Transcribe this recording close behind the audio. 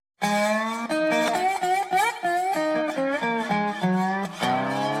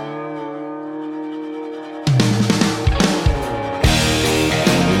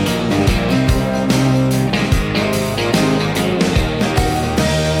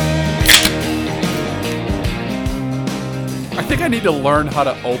like I need to learn how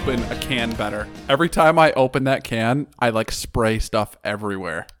to open a can better. Every time I open that can, I like spray stuff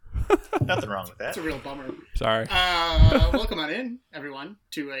everywhere. Nothing wrong with that. That's a real bummer. Sorry. Welcome on in, everyone,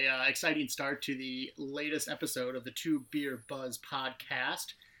 to a exciting start to the latest episode of the Two Beer Buzz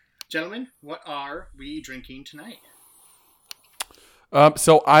podcast. Gentlemen, what are we drinking tonight?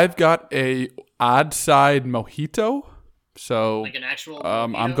 So I've got a odd side mojito. So Like an actual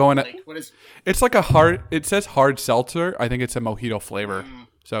I'm mojito? going to, Like, what is... it's like it says hard seltzer. I think it's a mojito flavor.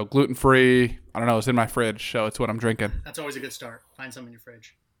 So gluten free. I don't know. It's in my fridge, so it's what I'm drinking. That's always a good start. Find some in your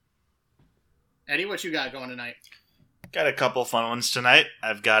fridge. Eddie, what you got going tonight? Got a couple fun ones tonight.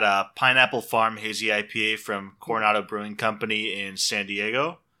 I've got a Pineapple Farm Hazy IPA from Coronado Brewing Company in San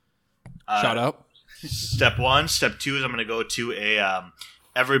Diego. Shout out. Step one. Step two is I'm going to go to a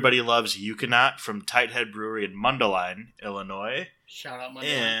Everybody Loves Yukonot from Tighthead Brewery in Mundelein, Illinois. Shout out, Monday.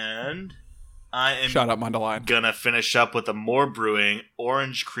 And I am Shout out Mundelein. going to finish up with a More Brewing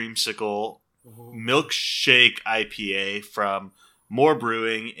Orange Creamsicle Milkshake IPA from More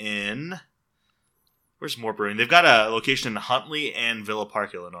Brewing in... Where's More Brewing? They've got a location in Huntley and Villa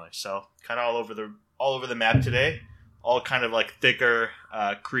Park, Illinois. So kind of all over the map today. All kind of like thicker,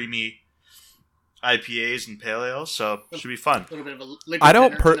 creamy IPAs and pale ales. So it should be fun. A little bit of a liquid I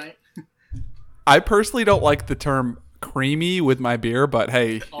don't dinner tonight. I personally don't like the term creamy with my beer, but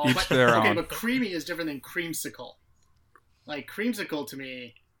hey, each their okay, own. but creamy is different than creamsicle. Like, creamsicle to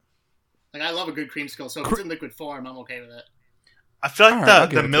me, like, I love a good creamsicle, so if it's in liquid form, I'm okay with it. I feel like All right, I'll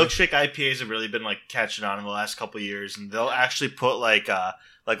the give it to milkshake IPAs have really been like catching on in the last couple of years, and they'll actually put like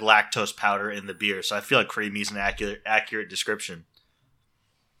lactose powder in the beer. So I feel like creamy is an accurate description.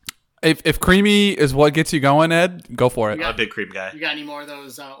 If creamy is what gets you going, Ed, go for it. I'm a big cream guy. You got any more of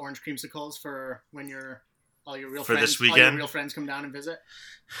those orange creamsicles for when all your real For friends, this all your weekend? real friends come down and visit?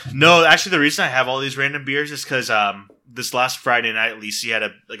 No, actually, the reason I have all these random beers is because this last Friday night, Lacey had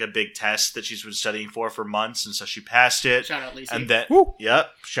a big test that she's been studying for months, and so she passed it. Shout out, Lacey. And then, Woo. yep,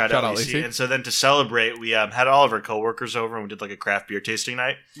 shout out Lacey. Lacey. And so then to celebrate, we had all of our coworkers over, and we did like a craft beer tasting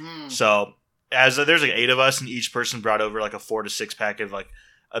night. So as there's like 8 of us, and each person brought over like a 4 to 6 pack of like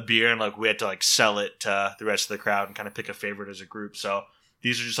a beer, and like we had to like sell it to the rest of the crowd and kind of pick a favorite as a group. So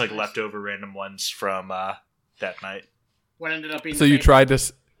these are just like leftover random ones from that night. What ended up being So the you favorite? tried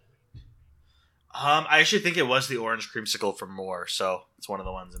this. I actually think it was the orange creamsicle from Moore, so it's one of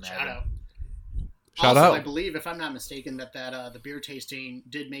the ones in Shout there. out. Shout also, out. I believe, if I'm not mistaken, that the beer tasting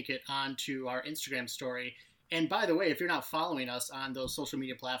did make it onto our Instagram story. And by the way, if you're not following us on those social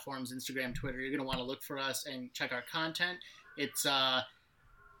media platforms, Instagram, Twitter, you're going to want to look for us and check our content. It's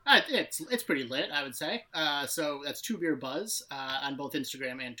pretty lit, I would say. So that's Two Beer Buzz on both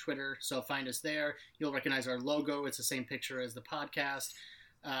Instagram and Twitter. So find us there. You'll recognize our logo. It's the same picture as the podcast.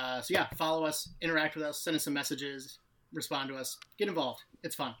 So yeah, follow us, interact with us, send us some messages, respond to us, get involved.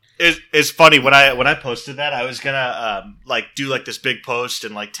 It's fun. It's funny when I posted that, I was gonna do like this big post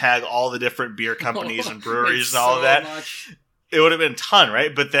and like tag all the different beer companies and breweries It's and all so of that. much. It would have been a ton,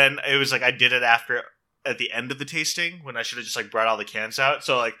 right? But then it was like I did it at the end of the tasting when I should have just like brought all the cans out.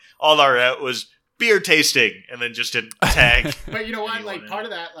 So like all I wrote was beer tasting and then just didn't tag. But you know what? anyone Like in part it.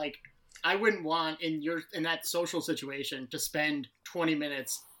 of that, like I wouldn't want in that social situation to spend 20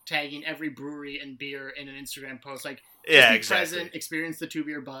 minutes tagging every brewery and beer in an Instagram post. Like, just Yeah, be exactly. present, experience the Two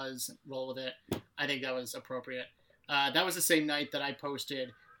Beer Buzz, roll with it. I think that was appropriate. That was the same night that I posted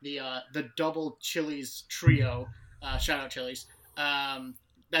the double Chili's trio. Shout out Chili's.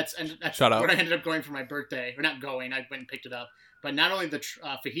 That's Shout out. what I ended up going for my birthday. Or not going, I went and picked it up. But not only the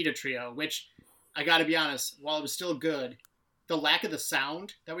fajita trio, which I got to be honest, while it was still good, the lack of the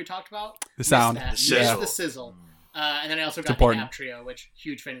sound that we talked about, The sound. missed The that. sizzle. Missed the sizzle. And then I also got the important. App Trio, which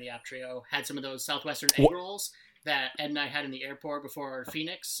huge fan of the App Trio. Had some of those Southwestern Wha- egg rolls that Ed and I had in the airport before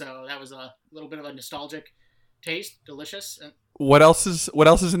Phoenix, so that was a little bit of a nostalgic taste. Delicious. And, What else is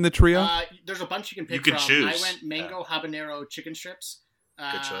in the trio? there's a bunch you can pick You can from. choose. I went mango habanero chicken strips.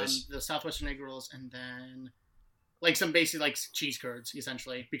 Good choice. The Southwestern egg rolls, and then like some basic like cheese curds,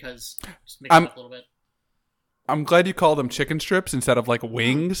 essentially, because just mix it up a little bit. I'm glad you called them chicken strips instead of like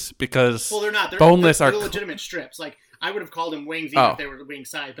wings because Well, they're not. They're boneless they're are legitimate strips. Like I would have called them wings even Oh. if they were wing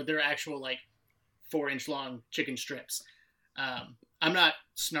size, but they're actual like 4-inch long chicken strips. I'm not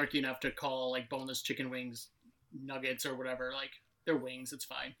snarky enough to call like boneless chicken wings nuggets or whatever. Like they're wings. It's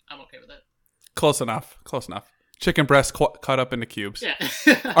fine. I'm okay with it. Close enough. Chicken breast cut up into cubes. Yeah.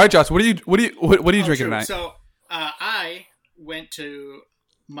 All right, Josh. What are you drinking true. tonight? So I went to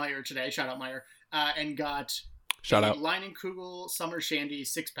Meijer today. Shout out Meijer, and got Shout a out. Leinenkugel Summer Shandy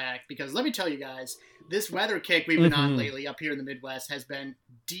 6-pack, because let me tell you guys, this weather kick we've been on lately up here in the Midwest has been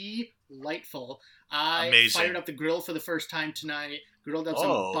delightful. I Amazing. fired up the grill for the first time tonight, grilled up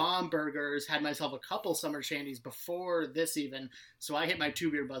some bomb burgers, had myself a couple Summer Shandies before this even, so I hit my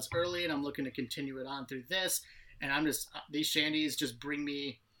 2 beer buzz early, and I'm looking to continue it on through this, and I'm just, these Shandies just bring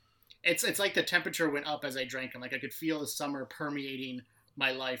me, it's like the temperature went up as I drank them, like I could feel the summer permeating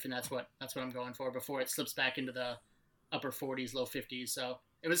my life, and that's what I'm going for before it slips back into the upper 40s, low 50s. So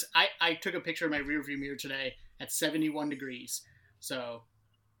it was. I took a picture of my rear view mirror today at 71 degrees. So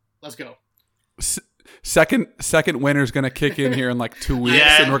let's go. Second winter's gonna kick in here in like 2 weeks,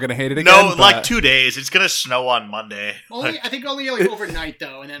 Yeah. and we're gonna hate it again. No, but like 2 days. It's gonna snow on Monday. I think only like overnight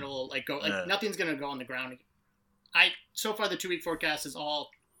though, and then it'll like go. Like nothing's gonna go on the ground. So far the 2-week forecast is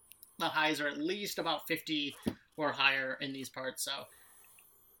all the highs are at least about 50 or higher in these parts.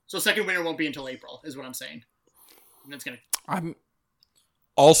 So second winter won't be until April, is what I'm saying. And that's gonna. I'm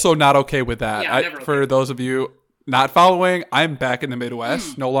also not okay with that. Yeah, never okay. For those of you not following, I'm back in the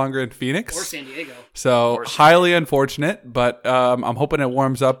Midwest, no longer in Phoenix or San Diego. So highly unfortunate, but I'm hoping it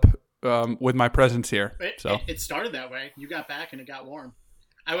warms up with my presence here. It started that way. You got back and it got warm.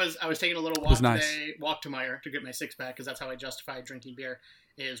 I was taking a little walk today, walk to Meijer to get my 6-pack, because that's how I justify drinking beer,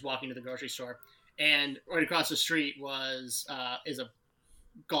 is walking to the grocery store. And right across the street is a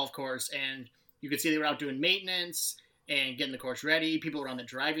golf course, and you could see they were out doing maintenance and getting the course ready. People were on the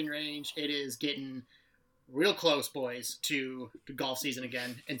driving range. It is getting real close, boys, to golf season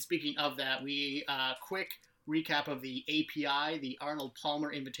again. And speaking of that, we quick recap of the API, the Arnold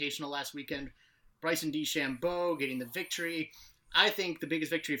Palmer Invitational last weekend. Bryson DeChambeau getting the victory. I think the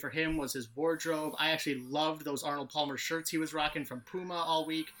biggest victory for him was his wardrobe. I actually loved those Arnold Palmer shirts he was rocking from Puma all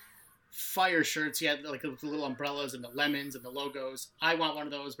week. Fire shirts. He had like the little umbrellas and the lemons and the logos. I want one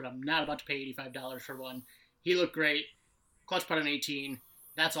of those, but I'm not about to pay $85 for one. He looked great. Clutch putt on 18.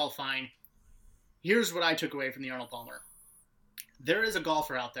 That's all fine. Here's what I took away from the Arnold Palmer. There is a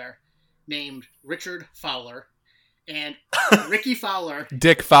golfer out there named Richard Fowler, and Ricky Fowler.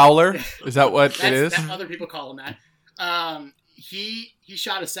 Dick Fowler? Is that what it is? Other people call him that. He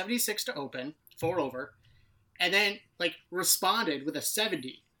shot a 76 to open, 4 over, and then like responded with a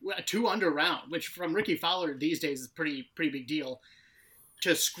 70, a 2 under round, which from Ricky Fowler these days is pretty big deal,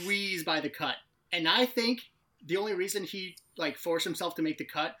 to squeeze by the cut. And I think the only reason he like forced himself to make the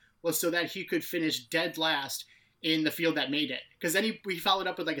cut was so that he could finish dead last in the field that made it. Because then he followed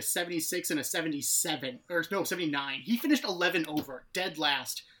up with like a 76 and a 77, or no, 79. He finished 11 over, dead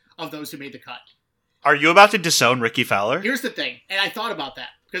last of those who made the cut. Are you about to disown Ricky Fowler? Here's the thing, and I thought about that,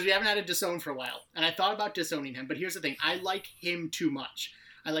 because we haven't had a disown for a while, and I thought about disowning him, but here's the thing, I like him too much.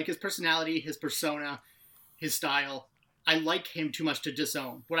 I like his personality, his persona, his style. I like him too much to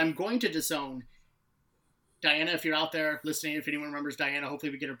disown. What I'm going to disown, Diana, if you're out there listening, if anyone remembers Diana,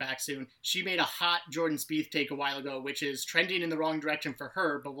 hopefully we get her back soon. She made a hot Jordan Spieth take a while ago, which is trending in the wrong direction for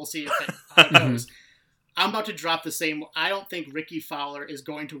her, but we'll see how it goes. I'm about to drop the same. I don't think Ricky Fowler is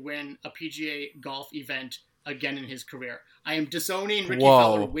going to win a PGA golf event again in his career. I am disowning Ricky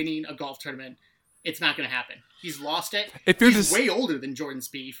Fowler winning a golf tournament. It's not going to happen. He's lost it. He's way older than Jordan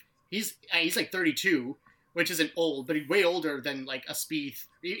Spieth. He's like 32, which isn't old, but he's way older than like a Spieth.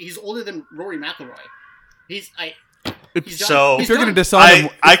 He's older than Rory McIlroy. So if you're going to disown him,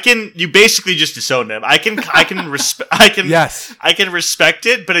 you basically just disowned him. I can respect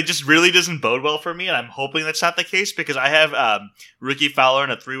it, but it just really doesn't bode well for me, and I'm hoping that's not the case, because I have Ricky Fowler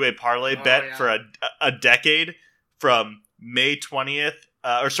in a 3-way parlay bet for a decade from May 20th,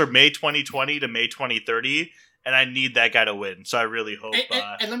 May 2020 to May 2030, and I need that guy to win. So I really hope.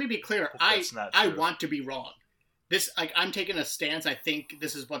 And let me be clear, I want to be wrong. I'm taking a stance. I think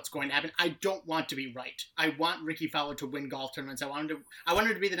this is what's going to happen. I don't want to be right. I want Ricky Fowler to win golf tournaments. I want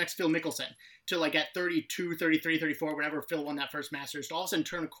him to be the next Phil Mickelson, to like at 32, 33, 34, whenever Phil won that first Masters, to all of a sudden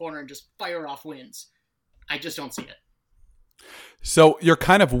turn a corner and just fire off wins. I just don't see it. So you're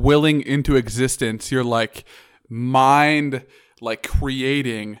kind of willing into existence. You're like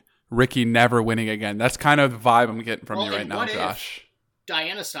creating Ricky never winning again. That's kind of the vibe I'm getting from you right now, Josh.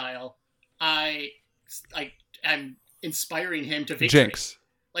 Diana style, I'm inspiring him to victory. Jinx.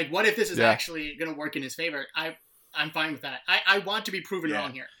 Like, what if this is actually going to work in his favor? I'm fine with that. I want to be proven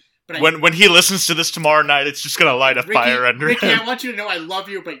wrong here. But when he listens to this tomorrow night, it's just going to light a fire under Ricky, him. I want you to know I love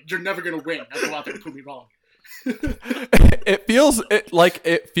you, but you're never going to win. I'll go out there and prove me wrong. It feels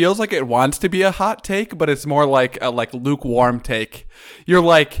like it wants to be a hot take, but it's more like a lukewarm take. You're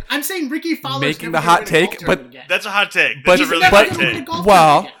like, I'm saying Ricky Fowler's making the hot take, but that's a hot take. But that's a really hot take.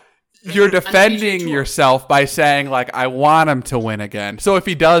 Well, you're defending Tour. yourself by saying like I want him to win again. So if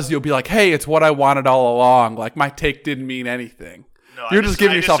he does, you'll be like, hey, it's what I wanted all along. Like my take didn't mean anything. No, You're just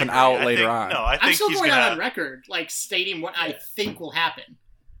giving yourself an disagree. out I later think, on. No, I think I'm still he's going gonna, out on record, like stating what I think will happen.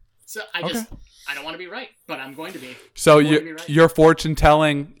 So I don't want to be right, but I'm going to be. So right. your fortune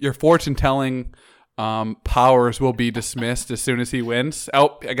telling powers will be dismissed as soon as he wins.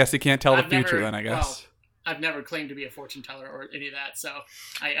 Oh, I guess he can't tell the future then. I guess. Well, I've never claimed to be a fortune teller or any of that, so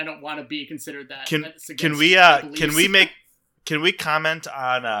I don't want to be considered that. Can we comment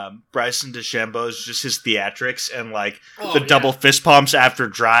on Bryson DeChambeau's just his theatrics and like double fist pumps after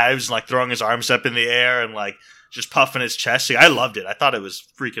drives, and like throwing his arms up in the air and like just puffing his chest? I loved it. I thought it was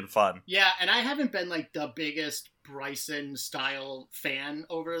freaking fun. Yeah, and I haven't been like the biggest Bryson style fan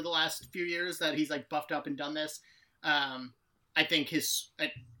over the last few years that he's like buffed up and done this. I think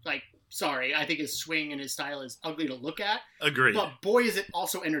I think his swing and his style is ugly to look at. Agreed. But boy, is it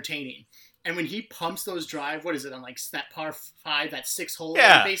also entertaining. And when he pumps those drive, what is it on like that par 5, that 6 hole?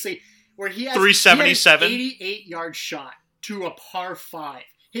 Yeah. Basically, where he has 377, 88-yard shot to a par 5.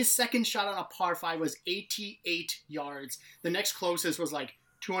 His second shot on a par 5 was 88 yards. The next closest was like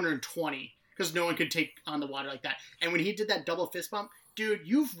 220 because no one could take on the water like that. And when he did that double fist bump, dude,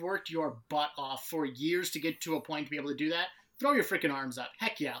 you've worked your butt off for years to get to a point to be able to do that. Throw your freaking arms up.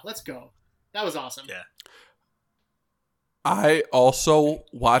 Heck yeah, let's go. That was awesome. Yeah. I also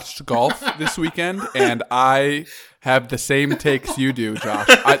watched golf this weekend, and I have the same takes you do, Josh.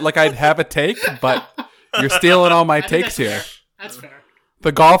 I'd have a take, but you're stealing all my takes here. Fair. That's fair.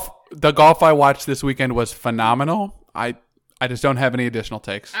 The golf I watched this weekend was phenomenal. I just don't have any additional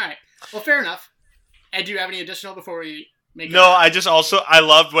takes. All right. Well, fair enough. Ed, do you have any additional before we make it? No, I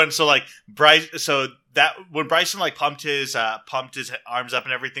loved when when Bryson like pumped his arms up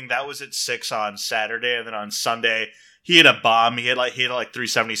and everything. That was at 6 on Saturday, and then on Sunday he had a bomb. He had like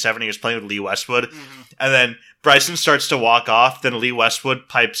 377. He was playing with Lee Westwood, and then Bryson starts to walk off. Then Lee Westwood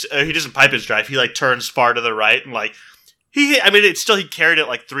pipes. He doesn't pipe his drive. He like turns far to the right and like he carried it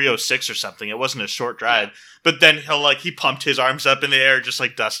like 306 or something. It wasn't a short drive, but then he pumped his arms up in the air just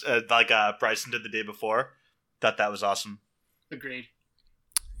like Bryson did the day before. Thought that was awesome. Agreed.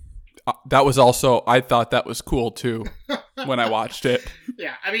 That was also, I thought that was cool too when I watched it.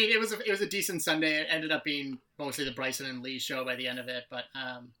 Yeah, I mean, it was a decent Sunday. It ended up being mostly the Bryson and Lee show by the end of it, but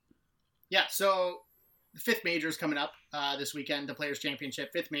yeah. So the 5th major is coming up this weekend, the Players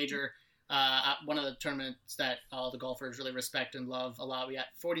Championship, 5th major. One of the tournaments that all the golfers really respect and love a lot. We got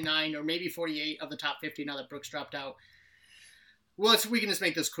 49 or maybe 48 of the top 50 now that Brooks dropped out. Well, we can just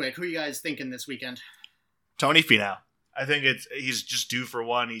make this quick. Who are you guys thinking this weekend? Tony Finau. I think he's just due for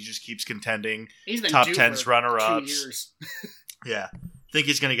one. He just keeps contending. He's been top due 10s, for runner-ups. 2 years. Yeah, I think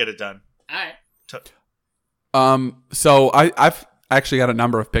he's going to get it done. All right. So I've actually got a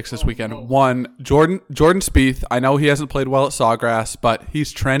number of picks this weekend. One, Jordan Spieth. I know he hasn't played well at Sawgrass, but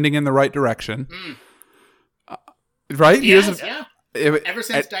he's trending in the right direction. Right? Yeah. Ever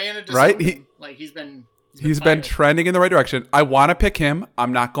since Diana DeSoto, right? He's been trending in the right direction. I want to pick him.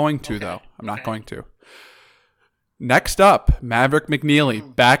 I'm not going to though. I'm not going to. Next up, Maverick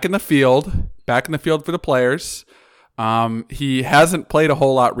McNeely, back in the field for the Players. He hasn't played a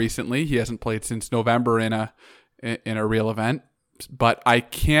whole lot recently. He hasn't played since November in a real event, but I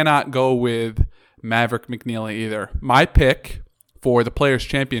cannot go with Maverick McNeely either. My pick for the Players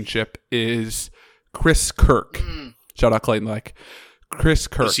Championship is Chris Kirk. Shout out Clayton Lake. Chris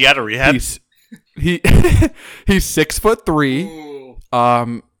Kirk. Is he out of rehab? He's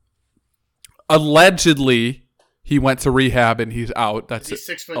 6'3". Allegedly, he went to rehab and he's out. That's is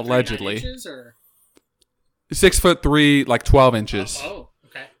he 6'3", allegedly. 9 inches, or? 6'3", like 12 inches. Oh,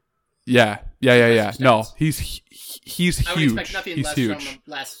 okay. Yeah. No, he's huge. I would expect nothing he's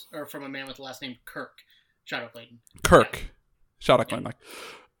less huge. from a man with the last name Kirk. Shout out Clayton. Kirk. Shout out Clayton.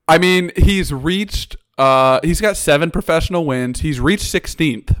 I mean, he's reached. He's got 7 professional wins. He's reached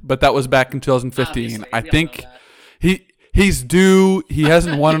 16th, but that was back in 2015. Obviously, I think he's due. He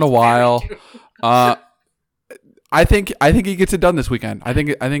hasn't won in a while. I think he gets it done this weekend. I think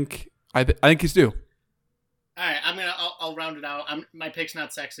he's due. All right, I'll round it out. My pick's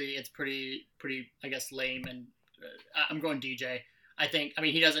not sexy. It's pretty I guess lame, and I'm going DJ.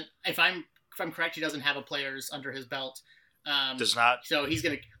 He doesn't. If I'm correct, he doesn't have a Players under his belt. Does not. So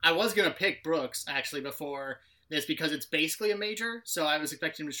I was gonna pick Brooks actually before this because it's basically a major. So I was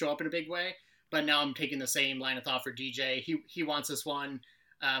expecting him to show up in a big way, but now I'm taking the same line of thought for DJ. He wants this one.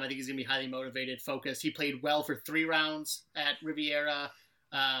 I think he's gonna be highly motivated, focused. He played well for 3 rounds at Riviera.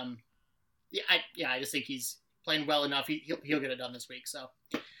 I just think he's playing well enough. He'll get it done this week. So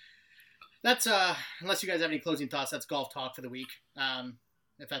that's unless you guys have any closing thoughts, that's golf talk for the week.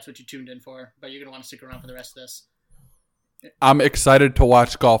 if that's what you tuned in for. But you're going to want to stick around for the rest of this. I'm excited to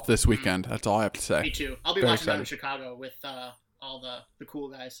watch golf this weekend. That's all I have to say. Me too. I'll be Very watching down in excited. Chicago with all the cool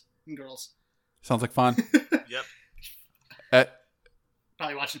guys and girls. Sounds like fun. Yep. Ed,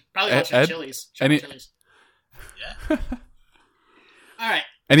 Probably watching Ed? Chili's. Any- Chili's. Yeah. All right.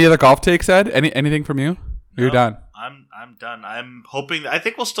 any other golf takes, Ed? Anything from you? You're No, done. I'm done. I'm hoping. I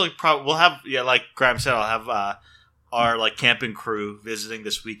think we'll still we'll have like Graham said, I'll have our like camping crew visiting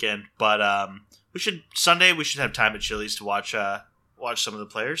this weekend. But Sunday we should have time at Chili's to watch some of the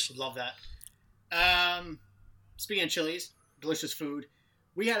players. Love that. Speaking of Chili's, delicious food.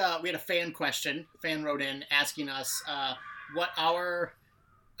 We had a fan question. A fan wrote in asking us what our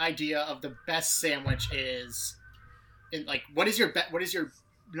idea of the best sandwich is. What is your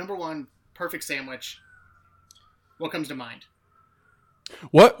number one perfect sandwich? What comes to mind?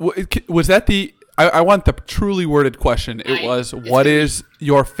 What was that? I want the truly worded question. What is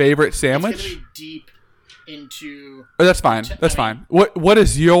your favorite It's going sandwich? to be deep into. Oh, that's fine. That's fine. What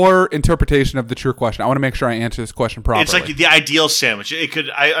is your interpretation of the true question? I want to make sure I answer this question properly. It's like the ideal sandwich. It could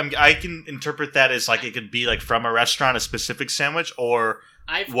I can interpret that as like it could be like from a restaurant, a specific sandwich, or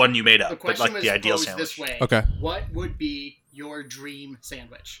one you made The up, but question like was the ideal posed sandwich. this way. Okay. What would be your dream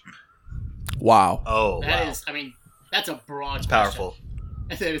sandwich? Wow. Oh, That wow. is, that's a broad. It's powerful.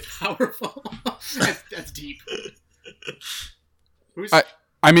 That is powerful. that's deep. Who's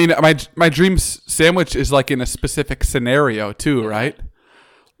I mean, my dream sandwich is like in a specific scenario too, right?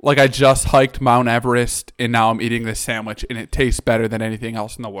 Like I just hiked Mount Everest and now I'm eating this sandwich and it tastes better than anything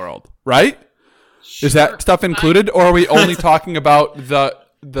else in the world, right? Is Sure. that stuff included, or are we only talking about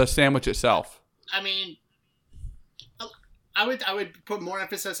the sandwich itself? I mean, I would put more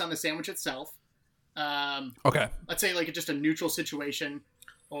emphasis on the sandwich itself. Okay. Let's say like just a neutral situation,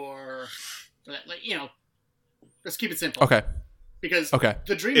 or like let's keep it simple. Okay. Because Okay.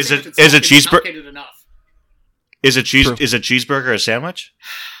 the dream Is sandwich it- itself is it cheeseburger- complicated enough. Is a True. cheeseburger a sandwich?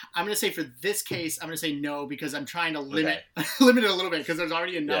 I'm going to say for this case, I'm going to say no because I'm trying to limit limit it a little bit because there's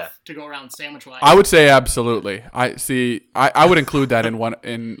already enough to go around sandwich wise. I would say absolutely. I would include that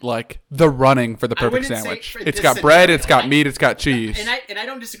in like the running for the I perfect wouldn't say sandwich. for It's this got bread, scenario, it's got meat, it's got cheese. And I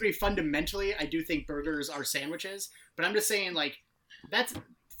don't disagree fundamentally. I do think burgers are sandwiches, but I'm just saying like that's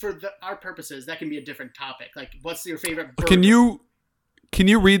for our purposes. That can be a different topic. Like, what's your favorite burger? Can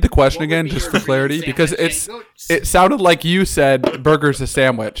you read the question What would again be just your for dream clarity? sandwich? Because Yeah, it sounded like you said burger's a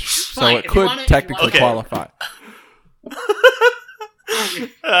sandwich, so Fine, it if you could wanna- if you technically wanna- qualify.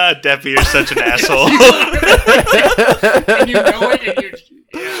 Deppy, you're such an asshole. and you know it, and you.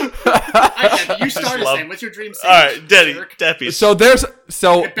 Yeah. You started love- saying, what's your dream All sandwich? right, Denny, jerk? Deppy. So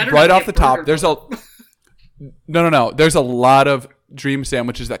It better right not be off a the top, burger, there's though. no. There's a lot of dream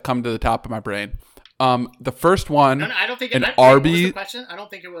sandwiches that come to the top of my brain. The first one, No, I don't think an what was Arby's. the question? I don't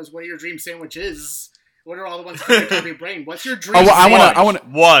think it was what are your dream sandwiches. What are all the ones that come to the top of your brain? What's your dream? Oh, well, sandwich? I wanna.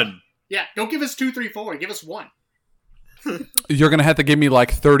 One. Yeah, don't give us 2, 3, 4. Give us one. You're gonna have to give me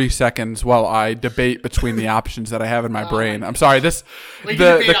like 30 seconds while I debate between the options that I have in my brain. I'm sorry. Well, you can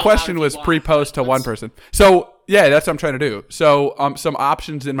The debate out loud question if was you want. pre-posed to one person. So yeah, that's what I'm trying to do. So some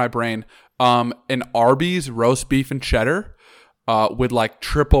options in my brain. An Arby's roast beef and cheddar, with like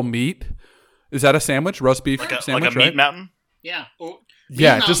triple meat. Is that a sandwich? Roast beef Like sandwich, a meat right? mountain? Yeah. Oh,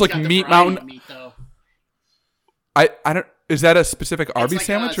 Yeah, Meat just Mountain's like got the Meat variety Mountain. of Meat, though. I don't. Is that a specific It's Arby's like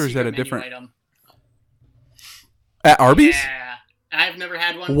sandwich or is that secret a menu different item. at Arby's? Yeah. I've never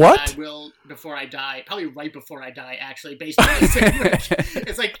had one. What? But I will before I die. Probably right before I die, actually, based on the sandwich.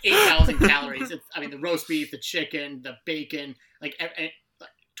 It's like 8,000 calories. The roast beef, the chicken, the bacon, like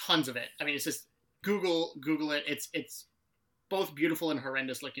tons of it. I mean, it's just Google it. It's both beautiful and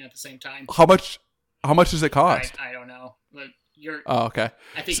horrendous looking at the same time. How much does it cost? I don't know. But Oh, okay.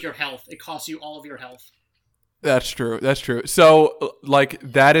 I think your health. It costs you all of your health. That's true. So, like,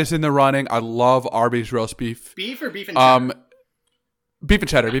 that is in the running. I love Arby's roast beef. Beef or beef and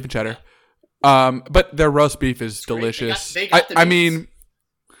cheddar? Beef and cheddar. But their roast beef is great. delicious. They got the I meats. mean,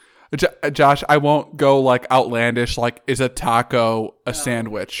 Josh, I won't go like outlandish. Like, is a taco a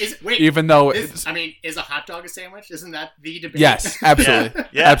sandwich? Even though it's is a hot dog a sandwich? Isn't that the debate? yes, absolutely,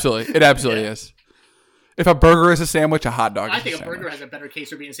 Yeah. absolutely, it absolutely is. If a burger is a sandwich, a hot dog is I think a a burger sandwich. has a better case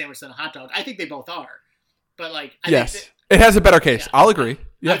for being a sandwich than a hot dog. I think they both are. But like, I Yes, think it has a better case. Yeah. I'll agree. I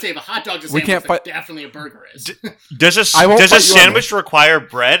Yeah, would say if a hot dog's a We sandwich, can't then fight- definitely a burger is. Does a I won't fight you on sandwich require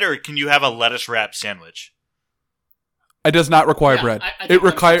bread, or can you have a lettuce wrap sandwich? it does not require Yeah, bread. I It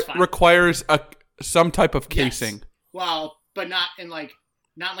think that's fine. requires some type of Yes. casing. Well, but not in like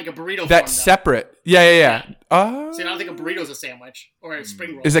a burrito. That's form, separate. Yeah. See, I don't think a burrito's a sandwich or a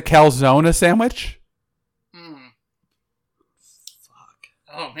spring roll. Is a calzone a sandwich? Mm. Fuck.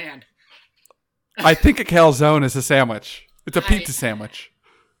 Oh man, I think a calzone is a sandwich. It's a pizza sandwich.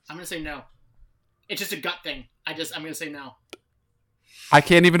 I'm gonna say no. It's just a gut thing. I'm gonna say no. I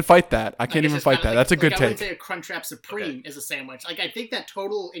can't even fight that. That's a good I take. would say a Crunchwrap Supreme is a sandwich. Like I think that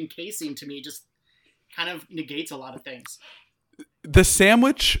total encasing to me just kind of negates a lot of things. The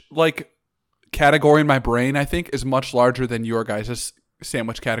sandwich category in my brain, I think, is much larger than your guys'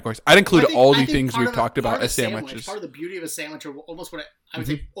 sandwich categories. I'd include all the things we've talked about as sandwiches. Part of the beauty of a sandwich, or almost what I would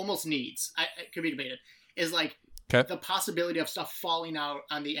say almost needs, it could be debated, is the possibility of stuff falling out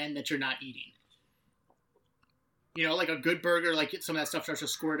on the end that you're not eating. You know, like a good burger, like some of that stuff starts to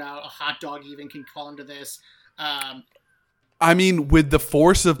squirt out. A hot dog even can fall into this. I mean, with the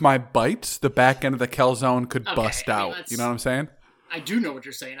force of my bites, the back end of the calzone could bust out. You know what I'm saying? I do know what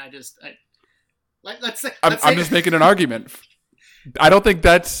you're saying. Let's say I'm just making an argument. I don't think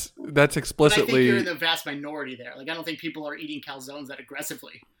that's explicitly. I think you're in the vast minority there. I don't think people are eating calzones that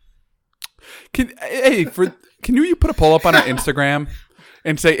aggressively. Can you put a poll up on our Instagram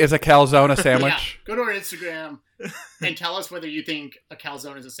and say, is a calzone a sandwich? Yeah, go to our Instagram and tell us whether you think a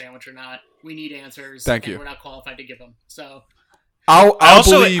calzone is a sandwich or not. We need answers. Thank you. We're not qualified to give them. So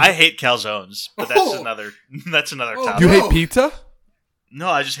I hate calzones, but that's another topic. You hate pizza? No,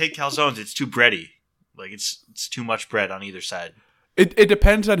 I just hate calzones. It's too bready. It's too much bread on either side. It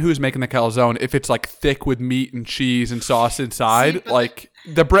depends on who's making the calzone. If it's thick with meat and cheese and sauce inside,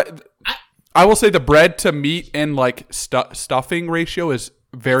 the bread. I will say the bread to meat and stuffing ratio is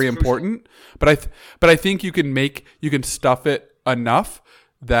very important. But I think you can stuff it enough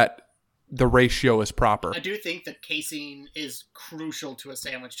that the ratio is proper. I do think that casing is crucial to a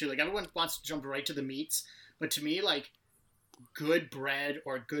sandwich too. Everyone wants to jump right to the meats, but to me, good bread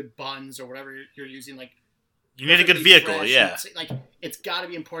or good buns or whatever you're using, you need a good vehicle, fresh, yeah. It's got to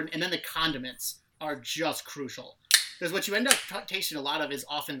be important, and then the condiments are just crucial. Because what you end up tasting a lot of is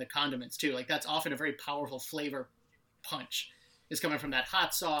often the condiments too. That's often a very powerful flavor punch. Is coming from that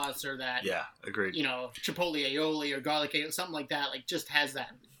hot sauce or that, agreed. Chipotle aioli or garlic aioli, something like that. Just has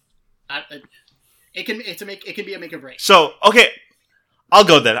that. It can be a make or break. So okay, I'll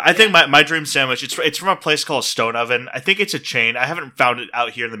go then. I think my dream sandwich. It's from a place called Stone Oven. I think it's a chain. I haven't found it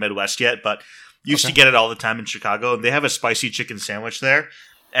out here in the Midwest yet, but used to get it all the time in Chicago. And they have a spicy chicken sandwich there,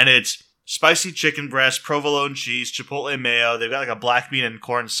 and it's spicy chicken breast, provolone cheese, chipotle mayo. They've got a black bean and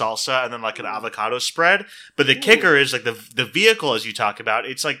corn salsa, and then an avocado spread. But the kicker is the vehicle, as you talk about.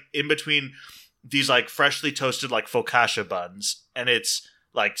 It's in between these freshly toasted focaccia buns, and it's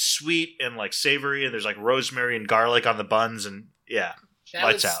sweet and savory, and there's rosemary and garlic on the buns, and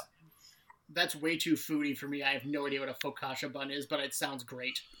lights out. That's way too foodie for me. I have no idea what a focaccia bun is, but it sounds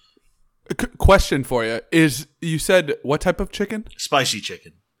great. Question for you is: you said what type of chicken? Spicy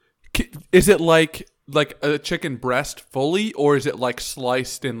chicken. Is it like a chicken breast fully, or is it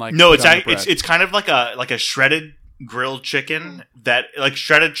sliced in No, it's kind of like a shredded grilled chicken that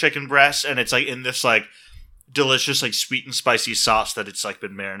shredded chicken breast, and it's in this delicious sweet and spicy sauce that it's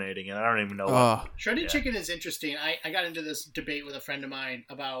been marinating in. I don't even know. Shredded chicken is interesting. I got into this debate with a friend of mine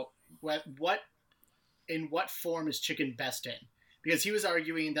about in what form is chicken best in. Because he was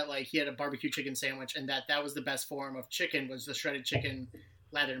arguing that he had a barbecue chicken sandwich and that was the best form of chicken was the shredded chicken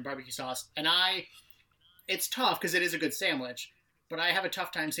lathered in barbecue sauce. And it's tough because it is a good sandwich, but I have a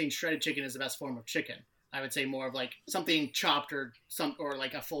tough time saying shredded chicken is the best form of chicken. I would say more of something chopped or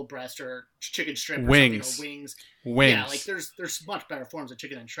a full breast or chicken strip or wings. Wings. Yeah, there's much better forms of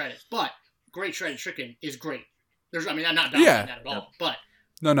chicken than shredded. But great shredded chicken is great. I'm not doubting that at all. But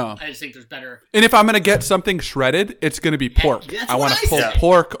no. I just think there's better. And if I'm gonna get something shredded, it's gonna be pork. I want to pull said.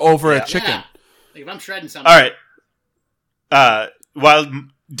 pork over a chicken. Yeah. If I'm shredding something. All right. While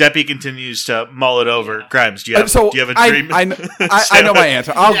Deppy continues to mull it over, Grimes, do you have a dream? I know my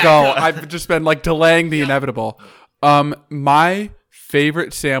answer. I'll go. I've just been delaying the inevitable. My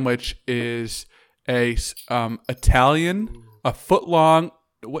favorite sandwich is a Italian, a foot long.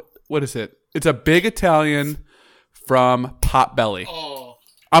 What is it? It's a big Italian from Potbelly. Oh.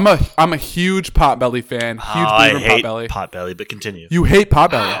 I'm a huge Potbelly fan. Huge believer in Potbelly. Potbelly, but continue. You hate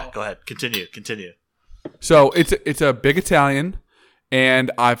Potbelly. Yeah, go ahead. Continue. So it's a big Italian.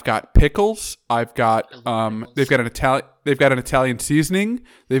 And I've got pickles. I've got they've got an Italian seasoning.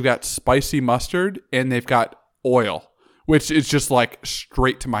 They've got spicy mustard, and they've got oil, which is just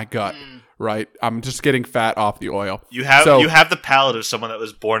straight to my gut. Right, I'm just getting fat off the oil. You have the palate of someone that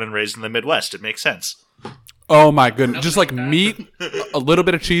was born and raised in the Midwest. It makes sense. Oh my goodness, just meat, a little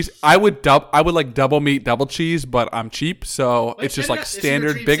bit of cheese. I would double meat, double cheese, but I'm cheap, so it's just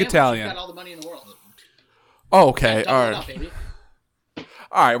standard big Italian. You've got all the money in the world. Oh, okay, all right.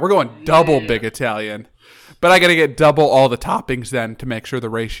 All right, we're going double big Italian. But I got to get double all the toppings then to make sure the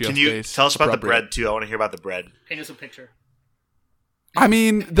ratio Can you stays tell us about the appropriate. bread too? I want to hear about the bread. Paint us a picture. I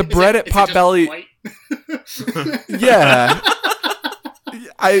mean, the Is bread it- at Potbelly, yeah.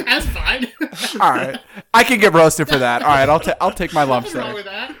 That's fine. All right. I can get roasted for that. All right, I'll take my lumps Nothing wrong there. with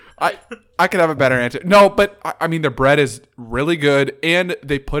that. I could have a better answer. No, but I mean, the bread is really good, and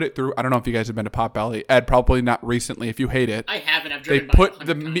they put it through. I don't know if you guys have been to Potbelly. Ed, probably not recently. If you hate it, I haven't. I've They driven put by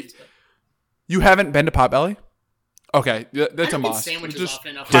the 100 meat- times, but you haven't been to Potbelly. Okay, I that's a don't get must. sandwiches Just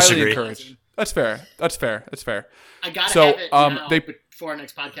often enough. highly Disagree. encouraged. That's fair. That's fair. That's fair. I gotta So, have it now they- before our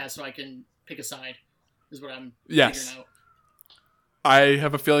next podcast, so I can pick a side. Is what I'm Yes. figuring out. I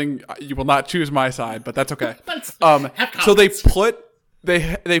have a feeling you will not choose my side, but that's okay. That's- have So they confidence.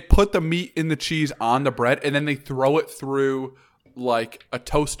 put the meat in the cheese on the bread, and then they throw it through like a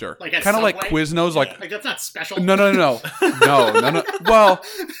toaster, Like at kind of like Subway? Quiznos. Like Like that's not special. no. Well,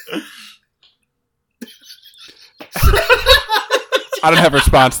 I don't have a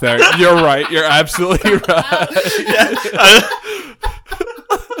response there. You're right. You're absolutely right.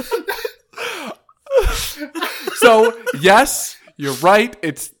 So yes, you're right.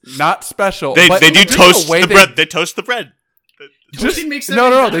 It's not special. They but do just toast way the they- bread. They toast the bread. Toasting makes them No.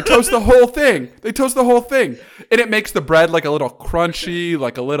 better. They toast the whole thing. They toast the whole thing, and it makes the bread like a little crunchy,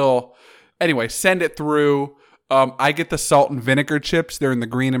 like a little. Anyway, send it through. I get the salt and vinegar chips. They're in the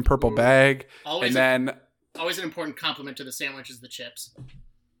green and purple bag, Always, and then always an important compliment to the sandwich is the chips.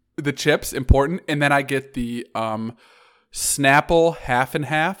 the chips important, and then I get the Snapple half and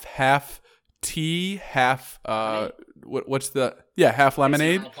half tea, half what's the half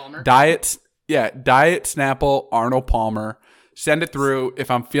lemonade, Arnold Palmer? diet Snapple Arnold Palmer. Send it through. If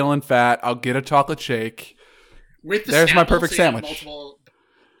I'm feeling fat, I'll get a chocolate shake. With the There's my Snapple, perfect so you have sandwich. multiple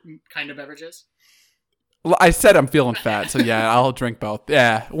kind of beverages. Well, I said I'm feeling fat, so yeah, I'll drink both.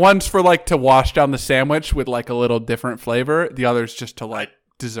 Yeah, one's for like to wash down the sandwich with like a little different flavor. The other's just to like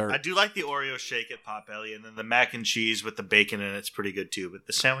dessert. I do like the Oreo shake at Potbelly, and then the mac and cheese with the bacon in it's pretty good too. But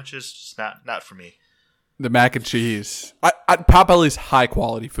the sandwiches, just not for me. The mac and cheese. Potbelly's high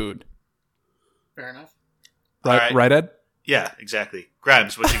quality food. Fair enough. All right. Right, Ed? Yeah, exactly.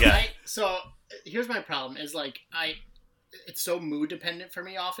 Grimes, what you got? So here's my problem: is like it's so mood dependent for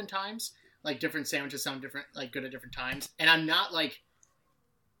me. Oftentimes, like different sandwiches sound different, like good at different times, and I'm not like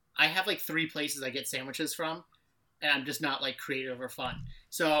I have like 3 places I get sandwiches from, and I'm just not like creative or fun.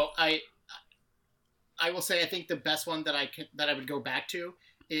 So I will say I think the best one that I would go back to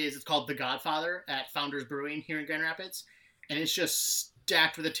is it's called The Godfather at Founders Brewing here in Grand Rapids, and it's just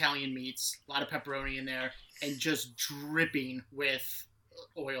stacked with Italian meats, a lot of pepperoni in there, and just dripping with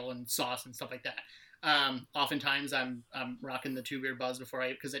oil and sauce and stuff like that. Oftentimes I'm rocking the 2 beer buzz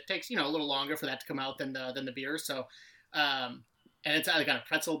because it takes a little longer for that to come out than the beer. So and it's got a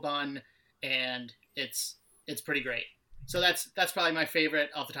pretzel bun, and it's pretty great. So that's probably my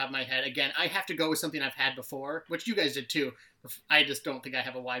favorite off the top of my head. Again, I have to go with something I've had before, which you guys did too. I just don't think I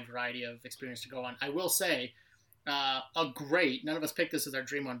have a wide variety of experience to go on. I will say none of us picked this as our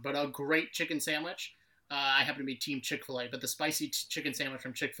dream one, but a great chicken sandwich. I happen to be team Chick-fil-A, but the spicy chicken sandwich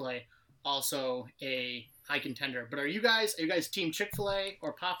from Chick-fil-A, also a high contender. But are you guys team Chick-fil-A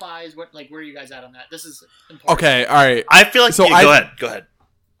or Popeyes? Where are you guys at on that? This is important. Okay, all right. I feel like So go ahead.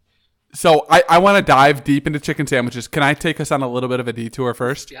 So I want to dive deep into chicken sandwiches. Can I take us on a little bit of a detour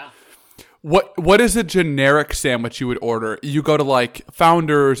first? Yeah. What is a generic sandwich you would order? You go to like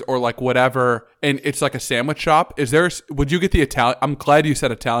Founders or like whatever, and it's like a sandwich shop. Would you get the Italian? I'm glad you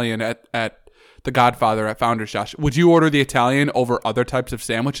said Italian at The Godfather at Founders, Josh. Would you order the Italian over other types of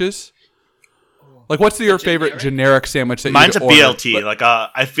sandwiches? Like, what's your favorite generic sandwich that Mine's you'd a order? BLT.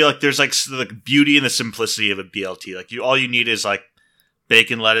 I feel like there's like beauty in the simplicity of a BLT. Like all you need is like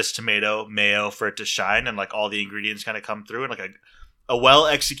bacon, lettuce, tomato, mayo for it to shine, and like all the ingredients kind of come through, and like a well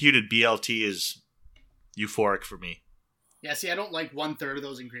executed BLT is euphoric for me. Yeah, see, I don't like 1/3 of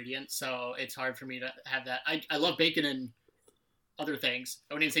those ingredients, so it's hard for me to have that. I love bacon and other things.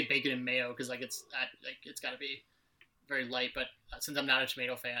 I wouldn't even say bacon and mayo because it's got to be very light. But since I'm not a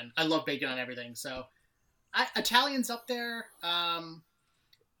tomato fan, I love bacon on everything. So Italian's up there.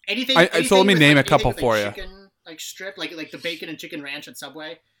 Anything. So let me name a couple with, for you. Chicken, like strip, like the bacon and chicken ranch at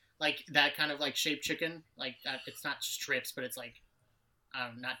Subway, like that kind of like shaped chicken. Like that, it's not strips, but it's like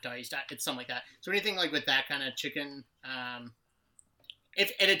not diced. It's something like that. So anything like with that kind of chicken. And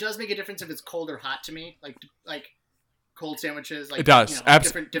it does make a difference if it's cold or hot to me. Like cold sandwiches. Like it does.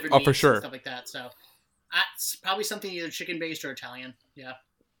 Different for meats sure. and stuff like that. So it's probably something either chicken based or Italian. Yeah.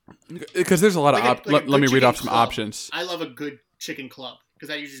 Because there's a lot of let me read off some club. options. I love a good chicken club because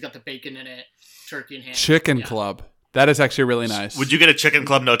that usually's got the bacon in it, turkey and ham. Chicken club. That is actually really nice. Would you get a chicken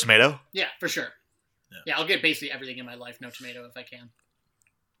club no tomato? Yeah, for sure. Yeah. Yeah, I'll get basically everything in my life, no tomato if I can.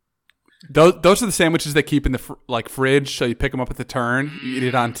 Those are the sandwiches they keep in the fridge, so you pick them up at the turn, you eat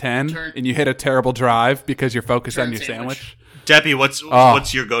it on 10, and you hit a terrible drive because you're focused on your sandwich. Deppy,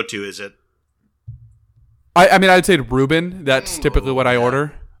 what's your go-to? Is it? I mean, I'd say Reuben. That's typically what I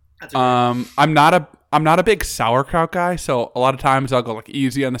order. I'm not a big sauerkraut guy, so a lot of times I'll go like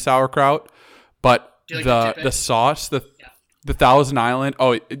easy on the sauerkraut, but the sauce, the Thousand Island.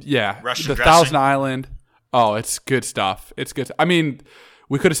 Oh yeah, Russian the dressing. Thousand Island. Oh, it's good stuff. It's good. I mean,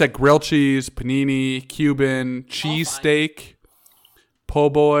 we could have said grilled cheese, panini, Cuban, cheesesteak, po'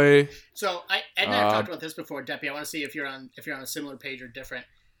 boy. So Ed and I have talked about this before, Deppy. I want to see if you're on a similar page or different.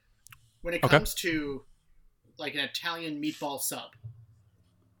 When it comes to like an Italian meatball sub,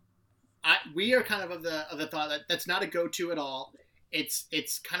 we are kind of the thought that that's not a go-to at all.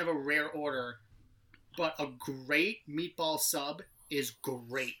 It's kind of a rare order, but a great meatball sub is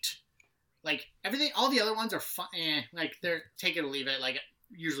great. Like everything, all the other ones are fine. Like they're take it or leave it. Like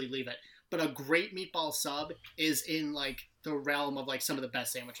usually leave it. But a great meatball sub is in like the realm of like some of the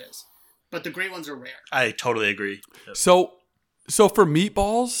best sandwiches. But the great ones are rare. I totally agree. So for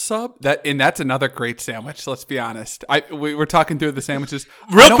meatballs sub, that's another great sandwich. Let's be honest. We're talking through the sandwiches.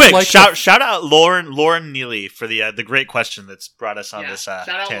 Real quick, shout out Lauren Neely for the great question that's brought us on this shout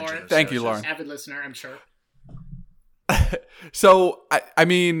out tangent. Lauren. Thank you, Lauren. Avid listener, I'm sure. So I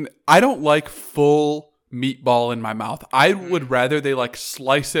mean, I don't like full meatball in my mouth. I would rather they like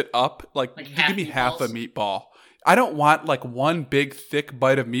slice it up. Like you give me half a meatball. I don't want like one big thick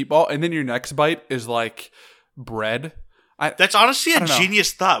bite of meatball and then your next bite is like bread. That's honestly a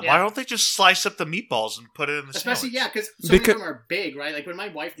genius thought. Yeah. Why don't they just slice up the meatballs and put it in the Especially, sandwich? because some of them are big, right? Like when my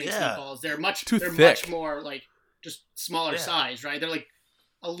wife makes meatballs, they're much more like just smaller size, right? They're like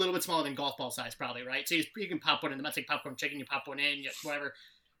a little bit smaller than golf ball size, probably, right? So you can pop one in. That's like popcorn chicken. You pop one in, whatever.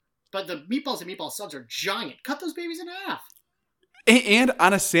 But the meatballs and meatball subs are giant. Cut those babies in half. And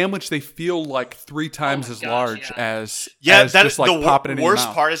on a sandwich, they feel like 3 times as large as that's just like the popping it in your worst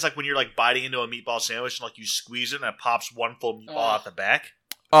mouth. part is like when you're like biting into a meatball sandwich and like you squeeze it and it pops one full meatball out the back.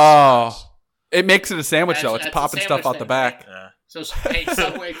 Oh, it makes it a sandwich though. It's popping stuff out the back. Yeah. So hey,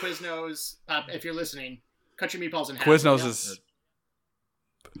 Subway, Quiznos, if you're listening, cut your meatballs in half. Quiznos is.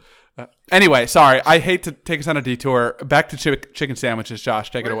 Anyway, sorry. I hate to take us on a detour. Back to chicken sandwiches. Josh,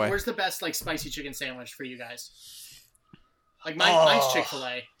 take it away. Where's the best like spicy chicken sandwich for you guys? Like mine's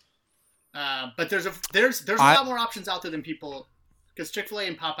Chick-fil-A, but there's a lot more options out there than people, because Chick-fil-A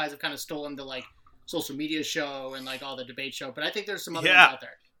and Popeyes have kind of stolen the like social media show and like all the debate show. But I think there's some other ones out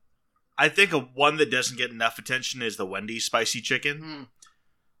there. I think one that doesn't get enough attention is the Wendy's spicy chicken.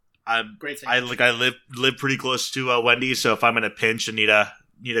 Great. I live pretty close to Wendy's, so if I'm in a pinch and need a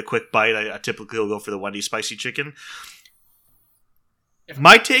quick bite, I typically will go for the Wendy's spicy chicken.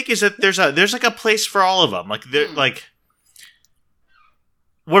 My take is that there's like a place for all of them. Like like.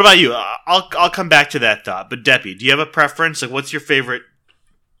 What about you? I'll come back to that thought. But Deppy, do you have a preference? Like, what's your favorite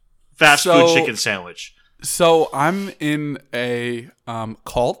fast food chicken sandwich? So I'm in a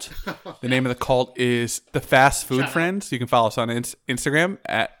cult. The name of the cult is the Fast Food Friends. You can follow us on Instagram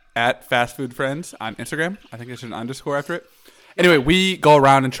at Fast Food Friends on Instagram. I think there's an underscore after it. Anyway, we go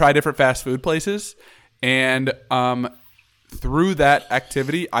around and try different fast food places, and through that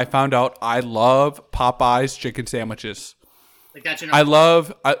activity, I found out I love Popeye's chicken sandwiches. Like that's I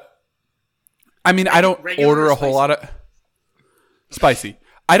mean, I don't order a whole lot of spicy.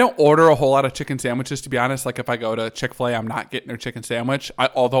 I don't order a whole lot of chicken sandwiches, to be honest. Like if I go to Chick-fil-A, I'm not getting their chicken sandwich.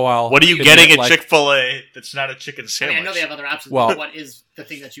 What are you getting at Chick-fil-A that's not a chicken sandwich? I know they have other options. Well, but what is the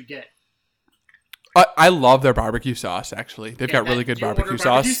thing that you get? I love their barbecue sauce. Actually, they've got really good barbecue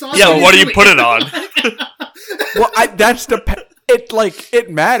sauce. Yeah, what do you put it on? Well, it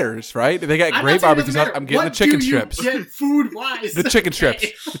matters, right? They got great barbecue sauce. I'm getting the chicken strips. Food wise, the chicken strips.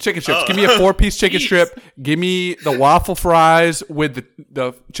 The chicken strips. Give me a 4-piece chicken strip. Give me the waffle fries with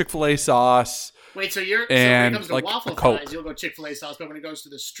the Chick-fil-A sauce. Wait, so when it comes to like waffle fries, you'll go Chick-fil-A sauce, but when it goes to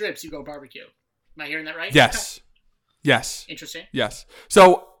the strips, you go barbecue. Am I hearing that right? Yes. Interesting. Yes.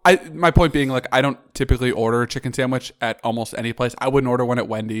 So my point being, like, I don't typically order a chicken sandwich at almost any place. I wouldn't order one at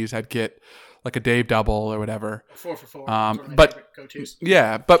Wendy's. I'd get like a Dave Double or whatever. 4 for 4. But go-tos.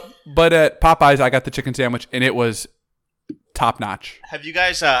 Yeah, but at Popeyes, I got the chicken sandwich and it was top notch. Have you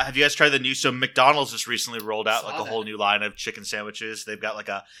guys tried the new? So McDonald's just recently rolled out like a whole new line of chicken sandwiches. They've got like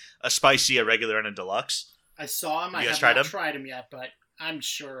a spicy, a regular, and a deluxe. I saw them. I have not tried them yet, but I'm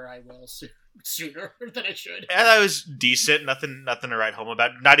sure I will sooner than I should. And that was decent. Nothing to write home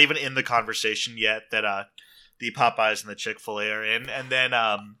about. Not even in the conversation yet that the Popeyes and the Chick-fil-A are in. And then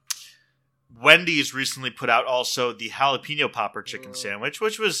Wendy's recently put out also the jalapeno popper chicken sandwich,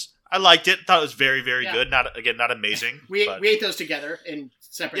 which was I liked it. Thought it was very, very Yeah. good. Not amazing. We but, ate those together in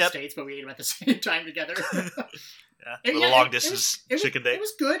separate Yep. states, but we ate them at the same time together. yeah, And little yeah, long it distance was- chicken date. It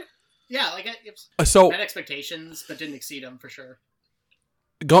was good. Yeah, like it was So met expectations, but didn't exceed them for sure.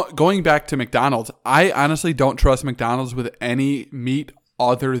 going back to McDonald's, I honestly don't trust McDonald's with any meat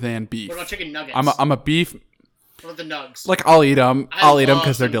other than beef. What about chicken nuggets? I'm a beef. What about the nugs? Like I'll eat them. I I'll eat them love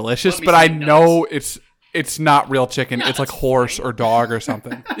because they're some- delicious. love me But some I nugs. know it's not real chicken. Yeah, it's like that's horse fine. or dog or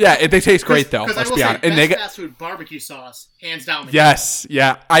something. Yeah, they taste great though. Because I Let's will be say, honest. And they best get fast food barbecue sauce, hands down. yes,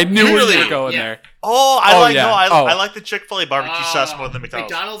 yeah. I knew we Really? were going Yeah. there. Oh, Oh, yeah. I Oh. like the Chick-fil-A barbecue sauce more than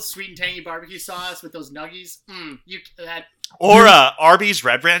McDonald's. sweet and tangy barbecue sauce with those nuggies. That Or Arby's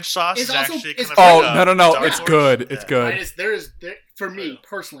Red Ranch sauce It's is also- actually it's kind of Oh like a no! dark It's horse. good. It's Yeah. good. for me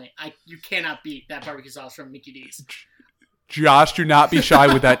personally, you cannot beat that barbecue sauce from Mickey D's. Josh, do not be shy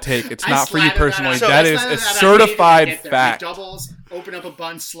with that take. It's I not for you slather personally. that on- That I is slather a that on certified anything I get there. fact. Doubles, open up a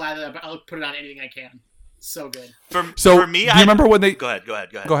bun, slather that. I'll put it on anything I can. So good. So, for me, do you remember when they? Go ahead. Go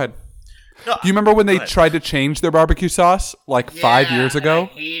ahead. No, Do you remember when go they ahead. tried to change their barbecue sauce like 5 years and ago?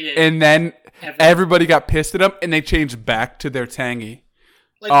 I hate it. And then Every- everybody got pissed at them, and they changed back to their tangy.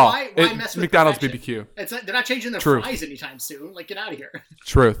 like, Oh, why mess with McDonald's perfection? BBQ. It's like, they're not changing their True. fries anytime soon. Like, get out of here.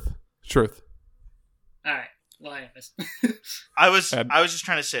 Truth. All right. Well, anyways. I was Ed? just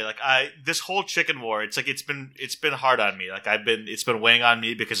trying to say, like, this whole chicken war, it's like it's been hard on me. Like it's been weighing on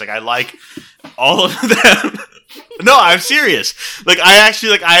me because like I like all of them. No, I'm serious. Like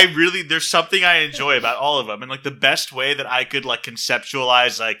I really there's something I enjoy about all of them, and like the best way that I could like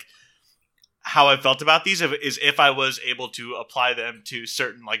conceptualize like how I felt about these is if I was able to apply them to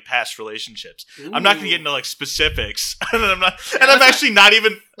certain like past relationships. I'm not going to get into like specifics, and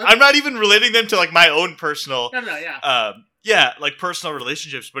I'm not even relating them to like my own personal Yeah. like personal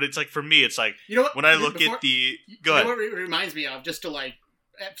relationships. But it's like for me, it's like You know what? when I look at the go ahead. What it reminds me of, just to like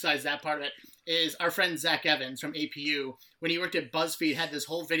emphasize that part of it, is our friend Zach Evans from APU, when he worked at BuzzFeed, had this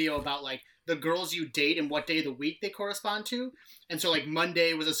whole video about like the girls you date and what day of the week they correspond to. And so like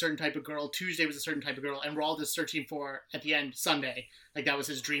Monday was a certain type of girl, Tuesday was a certain type of girl, and we're all just searching for, at the end, Sunday. Like that was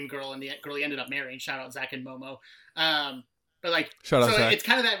his dream girl, and the girl he ended up marrying. Shout out Zach and Momo. But like, Shout out so Zach. it's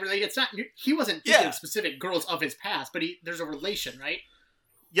kind of that really. It's not he wasn't thinking Yeah. of specific girls of his past, but there's a relation, right?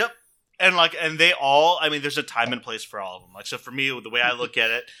 Yep. And they all, I mean, there's a time and place for all of them. Like, so for me, the way I look at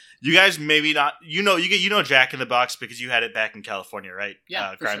it, you guys maybe not, you know Jack in the Box because you had it back in California, right?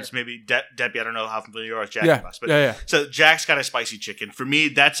 Yeah, for Grimes. sure. Maybe Debbie, I don't know how familiar you are with Jack in the Yeah, Box. But yeah. So Jack's got a spicy chicken. For me,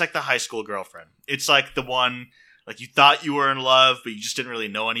 that's like the high school girlfriend. It's like the one, like you thought you were in love, but you just didn't really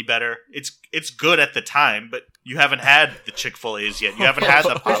know any better. It's good at the time, but you haven't had the Chick-fil-A's yet. You haven't had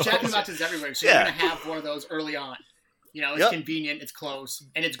the There's Jack in the Popeyes yet. Boxes everywhere, so Yeah. you're gonna have one of those early on. You know, it's Yep. convenient, it's close,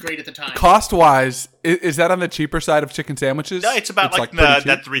 and it's great at the time. Cost wise, is that on the cheaper side of chicken sandwiches? No, it's about like pretty cheap?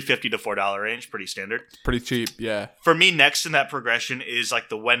 that $3.50 to $4 range, pretty standard. Pretty cheap, yeah. For me, next in that progression is like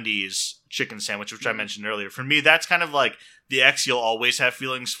the Wendy's chicken sandwich, which I mentioned earlier. For me, that's kind of like the X you'll always have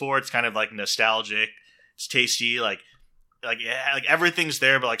feelings for. It's kind of like nostalgic. It's tasty. Like everything's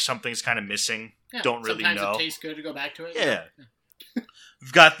there, but like something's kind of missing. Yeah, Don't really sometimes know. it tastes good to go back to it. Yeah.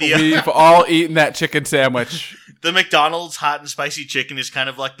 We've got the We've all eaten that chicken sandwich. the McDonald's hot and spicy chicken is kind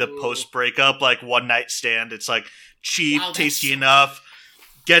of like the Ooh. post breakup, like one night stand. It's like cheap, Wow, that's tasty so- enough,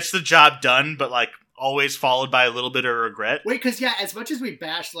 gets the job done, but like always followed by a little bit of regret. Wait, because as much as we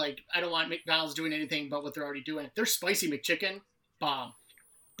bash, like, I don't want McDonald's doing anything but what they're already doing, their spicy McChicken, bomb.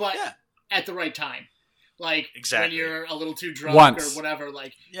 But Yeah. at the right time. Like, Exactly. when you're a little too drunk Once. or whatever,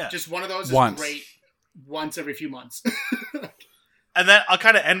 like, Yeah. just one of those is Once. great once every few months. And then I'll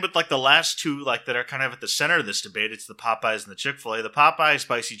kind of end with like the last two, like that are kind of at the center of this debate. It's the Popeyes and the Chick-fil-A. The Popeye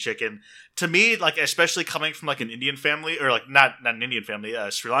spicy chicken, to me, like especially coming from like an Indian family, or like not an Indian family, a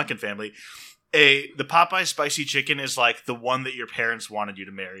Sri Lankan family. The Popeye spicy chicken is like the one that your parents wanted you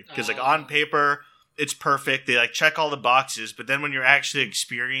to marry because like on paper it's perfect. They like check all the boxes, but then when you're actually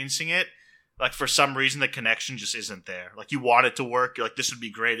experiencing it, like for some reason the connection just isn't there. Like you want it to work. You're like, this would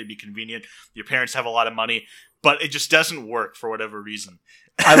be great. It'd be convenient. Your parents have a lot of money. But it just doesn't work for whatever reason.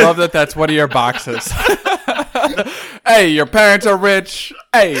 I love that that's one of your boxes. Hey, your parents are rich.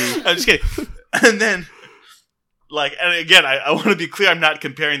 Hey. I'm just kidding. And then, like, and again, I want to be clear. I'm not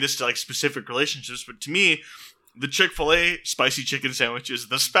comparing this to like specific relationships, but to me, the Chick-fil-A spicy chicken sandwich is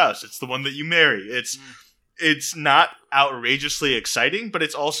the spouse. It's the one that you marry. It's not outrageously exciting, but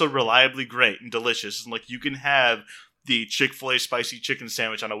it's also reliably great and delicious. And like, you can have the Chick-fil-A spicy chicken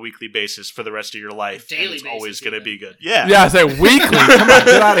sandwich on a weekly basis for the rest of your life. Daily and it's basis, always going to even. be good. Yeah. Yeah, I say weekly. Come on,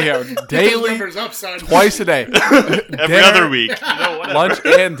 get out of here. Get those Daily, numbers up, son. twice a day. Every Dinner, other week. You know, whatever. lunch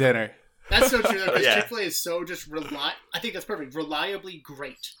and dinner. That's so true, though, because Yeah. Chick-fil-A is so just I think that's perfect. Reliably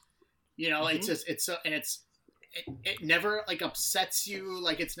great. You know, it's just it's so and it never like upsets you.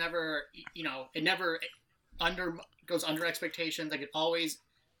 Like it's never it never goes under expectations. Like it always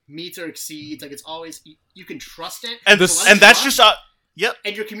meets or exceeds. Like it's always you can trust it. And that's just yep.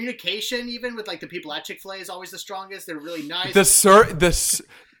 And your communication, even with like the people at Chick-fil-A, is always the strongest. They're really nice. The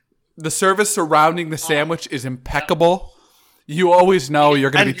service surrounding the sandwich is impeccable. You always know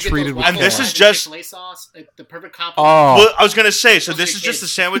you're going to be treated with. And this is just Chick-fil-A sauce, the perfect compliment. Oh, well, I was going to say. So this is just the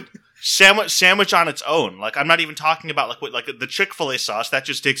sandwich on its own. Like I'm not even talking about like the Chick-fil-A sauce. That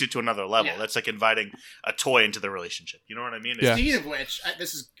just takes it to another level. Yeah. That's like inviting a toy into the relationship. You know what I mean? Yeah. Speaking of which,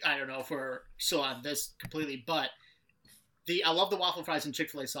 I don't know if we're still on this completely, but I love the waffle fries and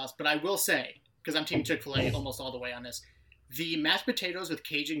Chick-fil-A sauce. But I will say, because I'm team Chick-fil-A almost all the way on this, the mashed potatoes with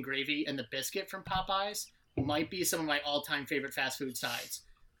Cajun gravy and the biscuit from Popeyes might be some of my all-time favorite fast food sides.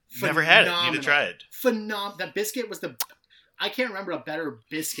 Never had it. Need to try it. That biscuit was I can't remember a better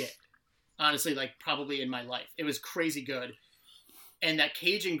biscuit, honestly, like probably in my life. It was crazy good. And that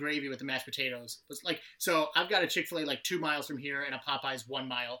Cajun gravy with the mashed potatoes was like, so I've got a Chick-fil-A like 2 miles from here and a Popeyes 1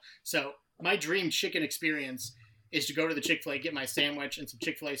 mile. So my dream chicken experience is to go to the Chick-fil-A, get my sandwich and some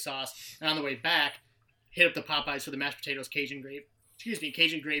Chick-fil-A sauce, and on the way back, hit up the Popeyes for the mashed potatoes, Cajun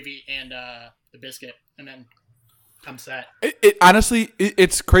gravy, and the biscuit, and then I'm set.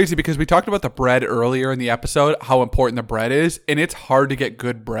 It's crazy because we talked about the bread earlier in the episode, how important the bread is, and it's hard to get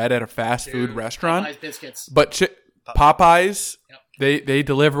good bread at a fast food restaurant. Popeyes biscuits. But Popeyes, Yep. they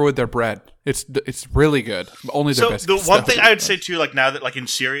deliver with their bread. It's really good. Only their biscuits. The one thing I would say too, like now that like in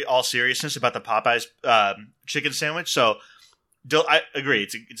all seriousness about the Popeyes chicken sandwich, so I agree,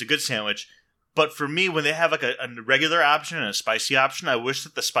 it's a good sandwich. But for me, when they have like a regular option and a spicy option, I wish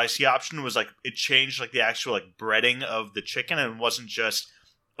that the spicy option was like it changed like the actual like breading of the chicken and wasn't just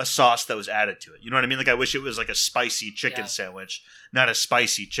a sauce that was added to it. You know what I mean? Like I wish it was like a spicy chicken sandwich, not a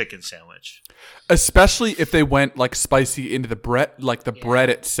spicy chicken sandwich. Especially if they went like spicy into the bread, like the bread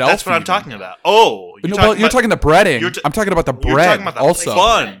itself. That's what I'm talking about. Oh, you're talking the breading. I'm talking about the bread. You're talking about the also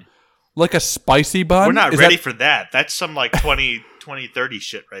bun. Like a spicy bun. We're not ready for that. That's some like 2030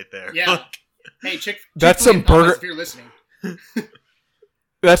 shit right there. Yeah. Hey, that's some burger. If you're listening,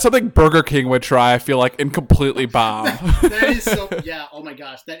 that's something Burger King would try. I feel like and completely bomb. That is so. Yeah. Oh my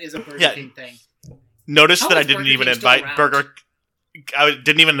gosh, that is a Burger King thing. Notice How that I is didn't Burger even King invite still Burger. I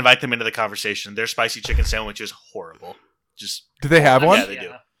didn't even invite them into the conversation. Their spicy chicken sandwich is horrible. Just do they have one? Yeah, they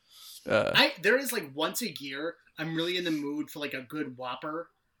do. There is like once a year, I'm really in the mood for like a good Whopper.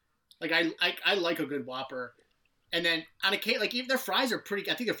 Like I like a good Whopper. And then on occasion, like even their fries are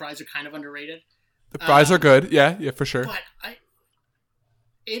pretty. I think their fries are kind of underrated. The fries are good, yeah, for sure. But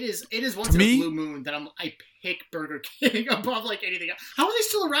it is once in a blue moon that I pick Burger King above like anything else. How are they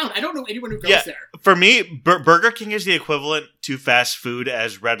still around? I don't know anyone who goes there. For me, Burger King is the equivalent to fast food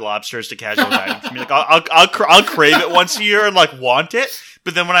as Red Lobster is to casual dining. For me, like I'll crave it once a year and like want it,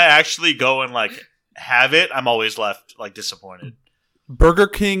 but then when I actually go and like have it, I'm always left like disappointed. Burger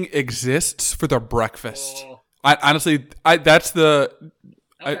King exists for their breakfast. Oh. That's the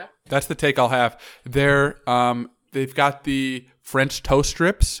Okay. that's the take I'll have. They've got the French toast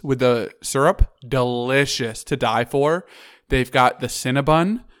strips with the syrup, delicious to die for. They've got the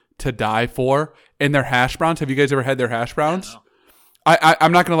Cinnabon to die for, and their hash browns. Have you guys ever had their hash browns? No.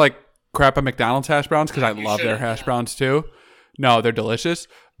 I'm not gonna like crap on McDonald's hash browns because I love their hash browns too. No, they're delicious.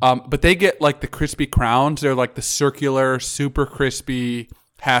 But they get like the crispy crowns. They're like the circular, super crispy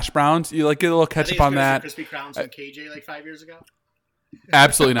hash browns. You like get a little ketchup on that. Crispy crowns from KJ like 5 years ago.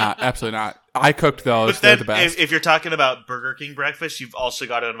 Absolutely not. Absolutely not. I cooked those. But They're then, the best. if you're talking about Burger King breakfast, you've also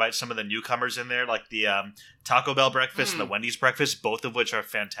got to invite some of the newcomers in there, like the Taco Bell breakfast and the Wendy's breakfast, both of which are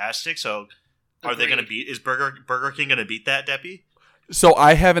fantastic. So, are they going to beat? Is Burger King going to beat that, Deppy? So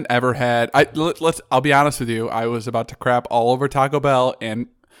I haven't ever had. I'll be honest with you. I was about to crap all over Taco Bell and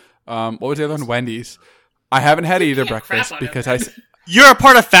what was the other one? Wendy's. I haven't had either breakfast because You're a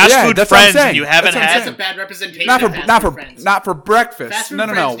part of fast food friends, and you haven't had. That's a bad representation. Not for breakfast.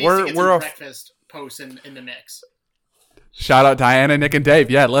 No. We're a breakfast posts in the mix. Shout out Diana, Nick, and Dave.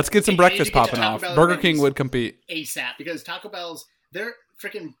 Yeah, let's get some breakfast popping off. Burger King would compete ASAP because Taco Bell's their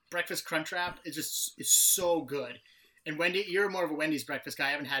freaking breakfast crunch wrap is so good. And Wendy, you're more of a Wendy's breakfast guy.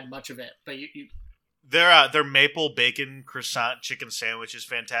 I haven't had much of it, but you Their maple bacon croissant chicken sandwich is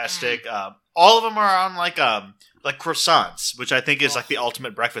fantastic. All of them are on like croissants, which I think is like the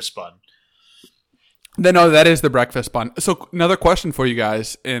ultimate breakfast bun. No, that is the breakfast bun. So another question for you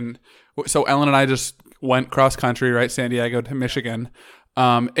guys. So Ellen and I just went cross country, right? San Diego to Michigan.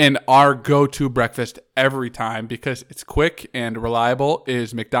 And our go-to breakfast every time, because it's quick and reliable,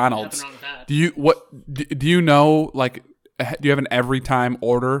 is McDonald's. Do you know, like, do you have an every time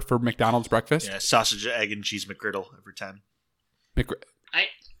order for McDonald's breakfast? Yeah, sausage, egg, and cheese McGriddle every time.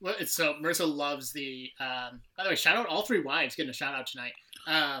 So Marissa loves the. By the way, shout out all three wives getting a shout out tonight.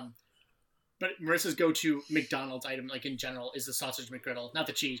 But Marissa's go-to McDonald's item, like in general, is the sausage McGriddle. Not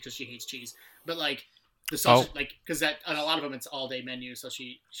the cheese because she hates cheese, but like the sausage, like because that on a lot of them it's all day menu, so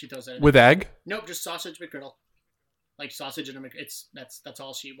she throws that in with egg. Nope, just sausage McGriddle, like sausage and that's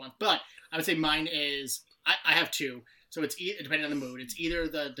all she wants. But I would say mine is I have two, so it's depending on the mood. It's either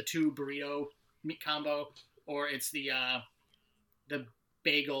the two burrito meat combo or it's the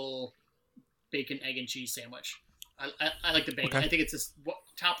bagel, bacon, egg, and cheese sandwich. I like the bagel. Okay. I think it's this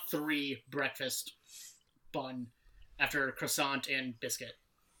top 3 breakfast bun after croissant and biscuit.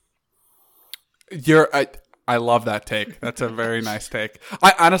 I love that take. That's a very nice take.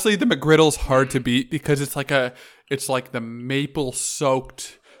 I honestly, the McGriddle's hard to beat because it's like the maple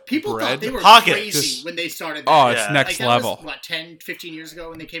soaked People bread. thought they were Pocket. crazy when they started that. Oh, it's Yeah. next that level. was, 10, 15 years ago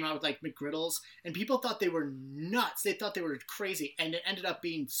when they came out with like McGriddles, and people thought they were nuts. They thought they were crazy, and it ended up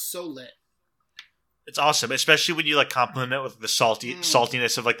being so lit. It's awesome, especially when you like complement it with the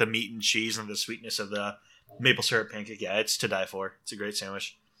saltiness of like the meat and cheese and the sweetness of the maple syrup pancake. Yeah, it's to die for. It's a great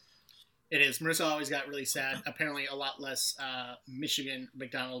sandwich. It is. Marissa always got really sad. Apparently, a lot less Michigan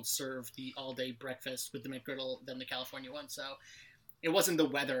McDonald's served the all-day breakfast with the McGriddle than the California one. So it wasn't the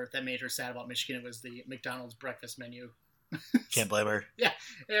weather that made her sad about Michigan. It was the McDonald's breakfast menu. Can't blame her. Yeah,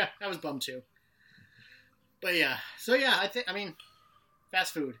 I was bummed too. But yeah, so yeah, I mean,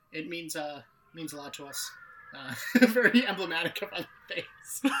 fast food. It means a lot to us. Very emblematic of other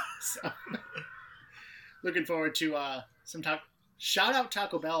things. So, looking forward to some talk. Shout out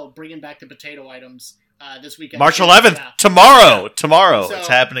Taco Bell bringing back the potato items this weekend. March 11th, Yeah. tomorrow. So- It's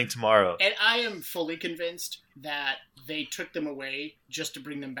happening tomorrow. And I am fully convinced that they took them away just to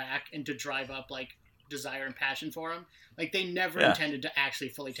bring them back and to drive up like desire and passion for them. Like they never intended to actually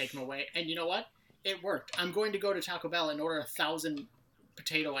fully take them away. And you know what? It worked. I'm going to go to Taco Bell and order 1,000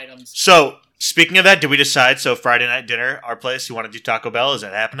 potato items. So, speaking of that, did we decide? So, Friday night dinner, our place, you want to do Taco Bell? Is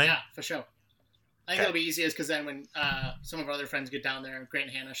that happening? Yeah, for sure. I think it'll be easiest because then when some of our other friends get down there, Grant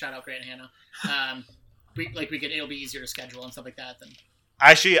and Hannah, shout out Grant and Hannah, it'll be easier to schedule and stuff like that. Then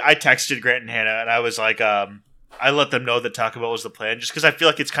Actually, I texted Grant and Hannah, and I was like, I let them know that Taco Bell was the plan, just because I feel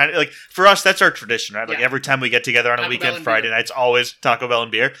like it's kind of like for us, that's our tradition, right? Like Yeah. every time we get together on a Taco Bell weekend, and Friday beer. nights, always Taco Bell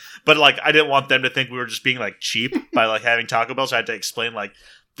and beer. But like, I didn't want them to think we were just being like cheap by like having Taco Bell, so I had to explain like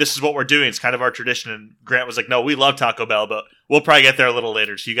this is what we're doing. It's kind of our tradition. And Grant was like, "No, we love Taco Bell, but we'll probably get there a little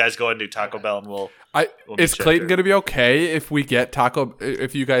later. So you guys go and do Taco Bell, and we'll be Is checked Clayton there." going to be okay if we get Taco?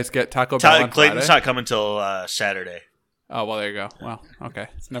 If you guys get Taco Bell on Clayton's Friday? not coming till Saturday. Oh well, there you go. Well, okay,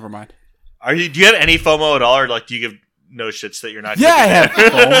 never mind. Do you have any FOMO at all, or like do you give no shits that you're not? Yeah, I gonna have be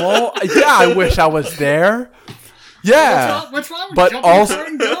there? FOMO. Yeah, I wish I was there. Yeah, what's wrong with but jumping in also- the car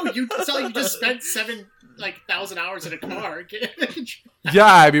and go? You just spent 1,000 hours in a car. yeah.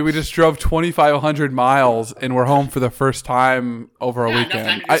 I mean, we just drove 2,500 miles and we're home for the first time over a Enough time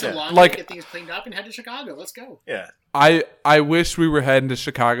weekend. to do some laundry, like get things cleaned up, and head to Chicago. Let's go. Yeah. I wish we were heading to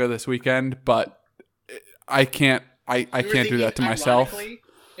Chicago this weekend, but I can't. I We were can't do that to thinking, myself. ironically,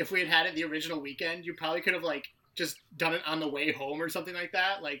 if we had it the original weekend, you probably could have just done it on the way home or something like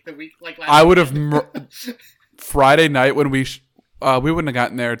that. Like the week, like last. I would have weekend. Friday night when we wouldn't have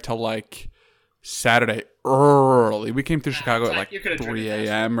gotten there till like Saturday early. We came through Chicago it's at like you could like have driven 3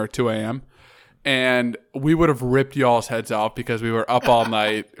 faster. a.m. or 2 a.m. and we would have ripped y'all's heads off because we were up all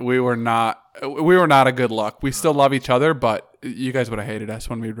night. We were not a good luck. We still love each other, but you guys would have hated us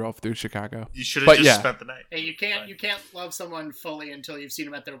when we drove through Chicago. You should have But just yeah. spent the night. Hey, you can't love someone fully until you've seen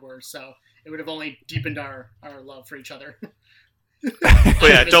them at their worst. So it would have only deepened our love for each other. But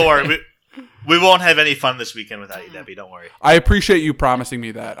yeah, don't worry. We won't have any fun this weekend without you, Debbie. Don't worry. I appreciate you promising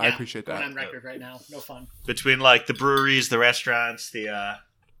me that. I Yeah, appreciate going that. on record right now. No fun. Between like the breweries, the restaurants, the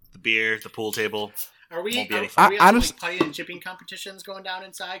beer, the pool table. Are we? Won't be any Are fun. we I- having honest- putting and chipping competitions going down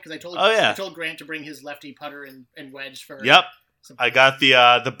inside? Because I told yeah. I told Grant to bring his lefty putter and wedge for. Yep. some- I got the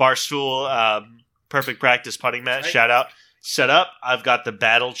Barstool perfect practice putting mat. Right. Shout out. Set up. I've got the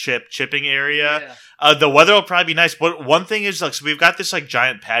battle chipping area. Yeah. The weather will probably be nice. But one thing is like, so we've got this like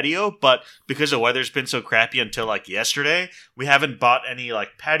giant patio, but because the weather's been so crappy until like yesterday, we haven't bought any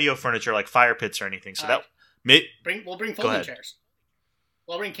like patio furniture, like fire pits or anything. So All that We'll bring Go folding ahead. chairs.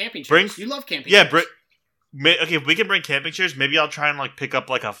 We'll bring camping Bring- chairs. You love camping yeah, chairs. okay, if we can bring camping chairs, maybe I'll try and like pick up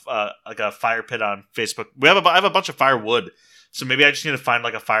like a fire pit on Facebook. I have a bunch of firewood, so maybe I just need to find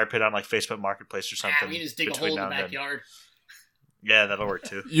like a fire pit on like Facebook Marketplace or something. Yeah, we can just dig a hole between in the now and then. backyard. Yeah, that'll work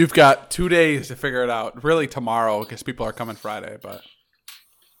too. You've got 2 days to figure it out. Really tomorrow because people are coming Friday. But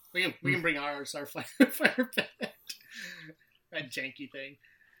We can bring our fire pit. That janky thing.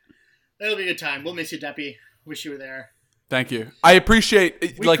 It'll be a good time. We'll miss you, Deppy. Wish you were there. Thank you. I appreciate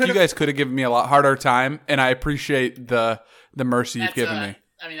We like you could've- guys could have given me a lot harder time, and I appreciate the mercy you've given me.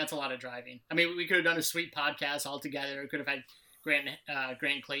 I mean, that's a lot of driving. I mean, we could have done a sweet podcast all together. We could have had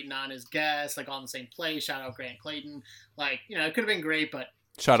Grant Clayton on as guest, like all in the same place. Shout out Grant Clayton. Like, you know, it could have been great, but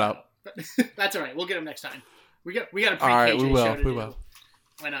Shut up. But that's all right. We'll get him next time. We got a pre-KJ All right, we will. show to We do will.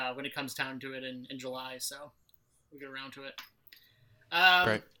 when it comes down to it in July. So we'll get around to it.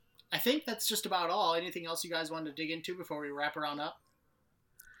 Great. I think that's just about all. Anything else you guys wanted to dig into before we wrap around up?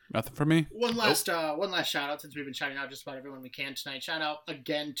 Nothing for me. One last shout out, since we've been shouting out just about everyone we can tonight. Shout out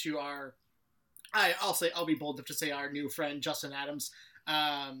again to I'll be bold enough to say our new friend Justin Adams.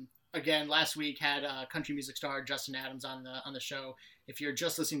 Again, last week had country music star Justin Adams on the show. If you're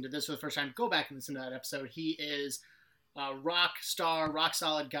just listening to this for the first time, go back and listen to that episode. He is a rock star, rock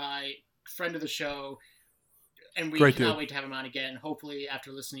solid guy, friend of the show, and we Great cannot dude. wait to have him on again. Hopefully,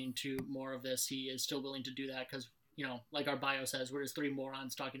 after listening to more of this, he is still willing to do that because, you know, like our bio says, we're just three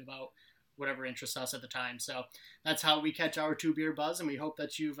morons talking about whatever interests us at the time. So that's how we catch our 2 beer buzz, and we hope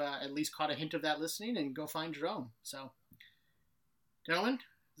that you've at least caught a hint of that listening and go find your own. So, gentlemen,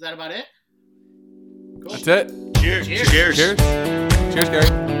 is that about it? Cool. That's it. Cheers. Cheers. Cheers. Cheers. Cheers,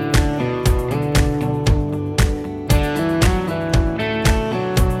 Gary.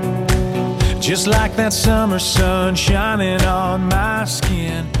 Just like that summer sun shining on my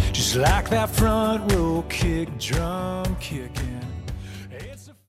skin, just like that front row kick drum kicking.